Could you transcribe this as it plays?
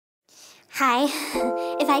Hi.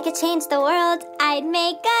 If I could change the world, I'd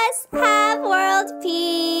make us have world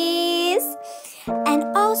peace.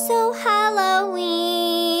 And also Halloween.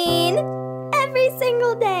 Every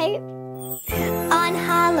single day. On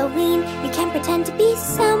Halloween, you can pretend to be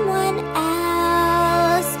someone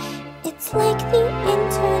else. It's like the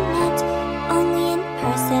internet, only in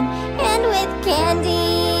person and with candy.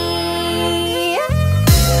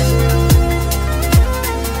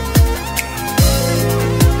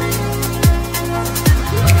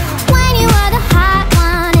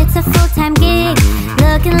 Full-time gig,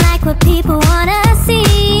 looking like what people wanna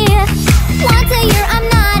see. Once a year I'm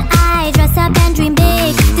not, I dress up and dream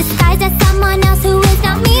big, disguised as someone else who is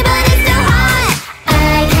not me, but it's still hot.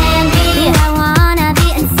 I can be who I wanna be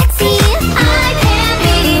and sexy. I can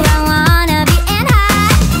be who I wanna be and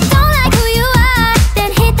hot. Don't like who you are,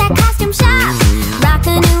 then hit that costume shop. Rock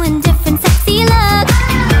a new and different sexy look.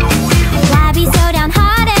 Why be so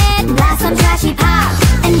downhearted? Blast some trashy pop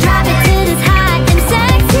and drop it to this hot and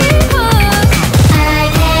sexy.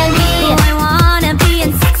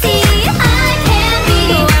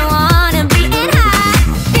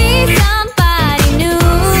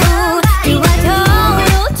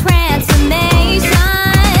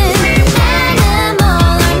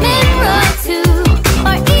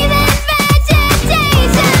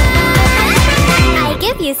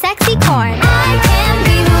 Sexy corn. I can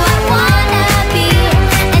be who I wanna be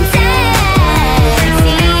and sexy.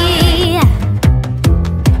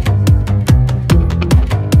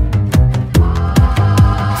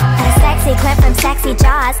 A sexy clip from Sexy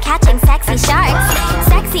Jaws, catching sexy sharks.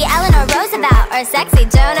 Sexy Eleanor Roosevelt or sexy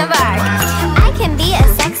Joan of Arc. I can be a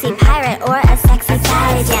sexy pirate or a sexy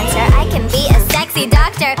ballet dancer. I can be a sexy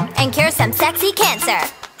doctor and cure some sexy cancer.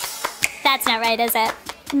 That's not right, is it?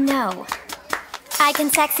 No. I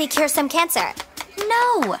can sexy cure some cancer.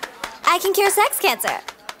 No! I can cure sex cancer.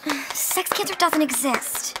 Sex cancer doesn't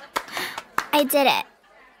exist. I did it.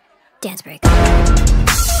 Dance break.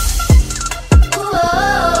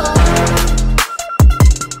 Whoa.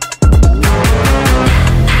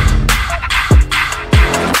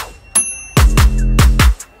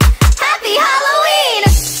 Happy Halloween!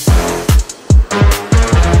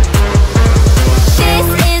 This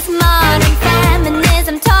is modern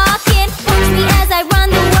feminism talking. Watch me as I run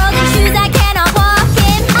the world in shoes I cannot walk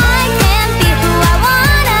in. I can be who I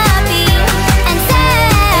wanna be and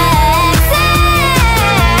sexy.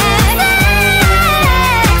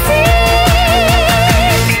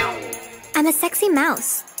 I'm a sexy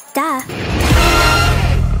mouse. Duh.